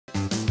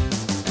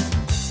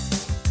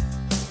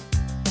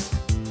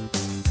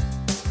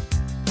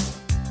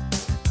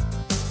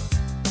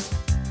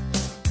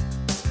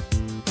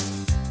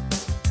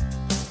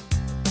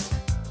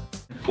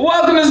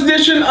Welcome to this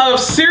edition of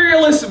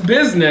Cerealous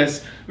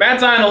Business. Matt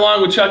Zion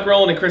along with Chuck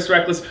Roland and Chris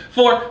Wreckless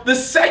for the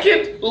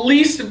second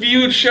least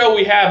viewed show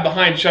we have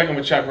behind Chucking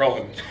with Chuck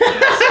Roland.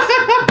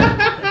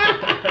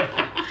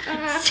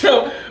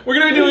 So we're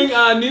going to be doing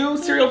a new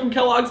cereal from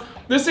Kellogg's.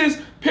 This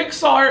is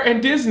Pixar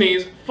and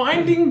Disney's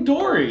Finding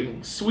Dory,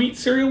 sweet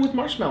cereal with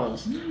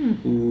marshmallows.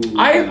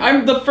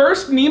 I'm the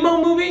first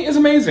Nemo movie is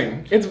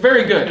amazing. It's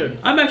very good.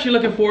 I'm actually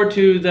looking forward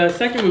to the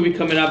second movie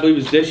coming out, I believe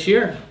it's this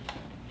year.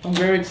 I'm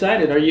very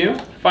excited. Are you?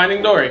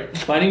 Finding Dory.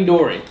 Finding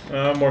Dory.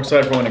 I'm more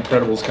excited for when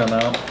Incredibles come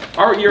out.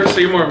 So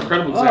you're more of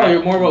Incredibles. Oh,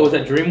 you're more about, was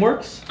that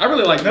DreamWorks? I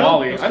really like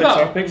Wall-E. I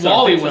thought Pixar.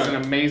 Wall-E was an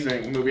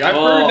amazing movie. I've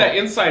heard that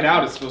Inside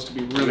Out is supposed to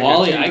be really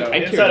Wall-E, good too,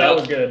 Inside Out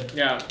was good.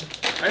 Yeah.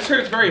 I just heard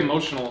it's very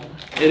emotional.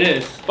 It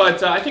is.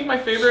 But I think my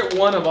favorite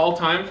one of all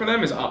time for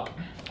them is Up.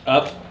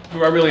 Up? I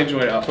really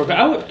enjoyed Up.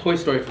 I would Toy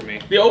Story for me.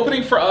 The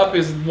opening for Up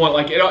is one,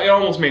 like, it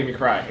almost made me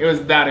cry. It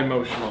was that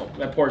emotional.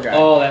 That poor guy.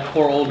 Oh, that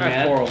poor old man.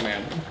 That poor old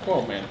man. Poor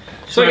old man.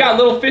 So I got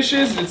little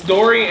fishes, it's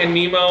Dory and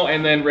Nemo,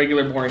 and then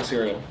regular boring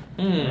cereal.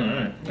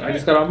 I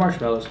just got all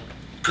marshmallows.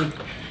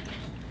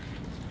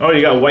 Oh,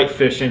 you got white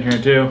fish in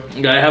here too.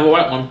 You gotta have a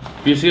wet one.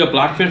 Do you see a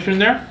black fish in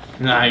there?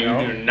 Nah, you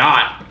do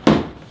not.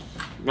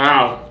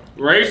 Wow.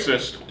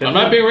 Racist. I'm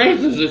not being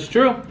racist, it's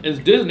true. It's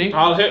Disney.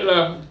 I'll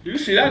Hitler. Did you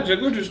see that?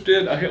 Ziggler just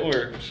did a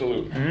Hitler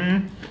salute.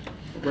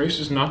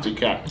 Racist Nazi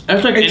cat.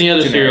 That's like any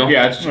other cereal.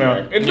 Yeah, it's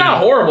generic. It's not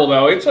horrible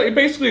though. It's like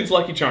basically it's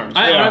Lucky Charms.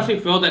 I honestly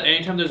feel that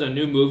anytime there's a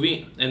new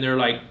movie and they're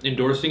like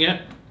endorsing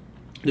it,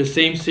 the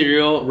same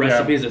cereal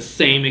recipe is the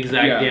same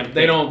exact damn thing.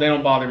 They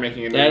don't bother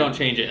making it. They don't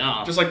change it.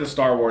 Just like the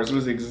Star Wars, it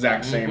was the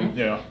exact same.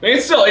 Yeah.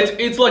 It's still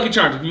it's Lucky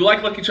Charms. If you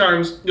like Lucky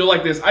Charms, you'll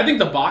like this. I think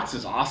the box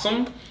is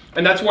awesome,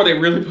 and that's where they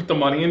really put the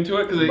money into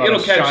it because it'll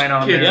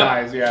catch kids'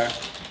 eyes. Yeah.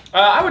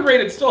 I would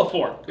rate it still a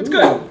 4. It's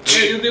good.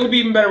 It would be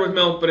even better with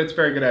milk, but it's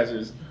very good as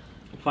is.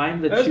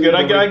 Find the That's good.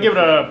 I give it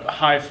a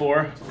high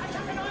 4.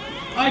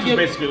 I give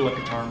basically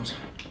Lucky Charms.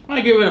 I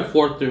give it a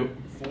 4 too.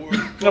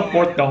 A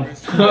fourth dome.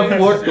 A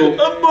 4 too.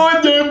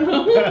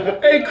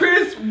 Hey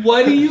Chris,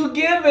 what do you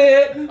give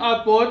it?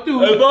 A 4 too.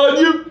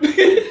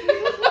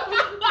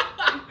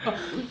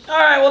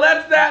 Alright, well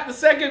that's that. The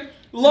second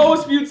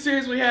lowest viewed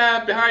series we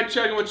have behind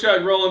Chugging with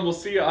Chug Roland. We'll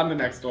see you on the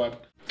next one.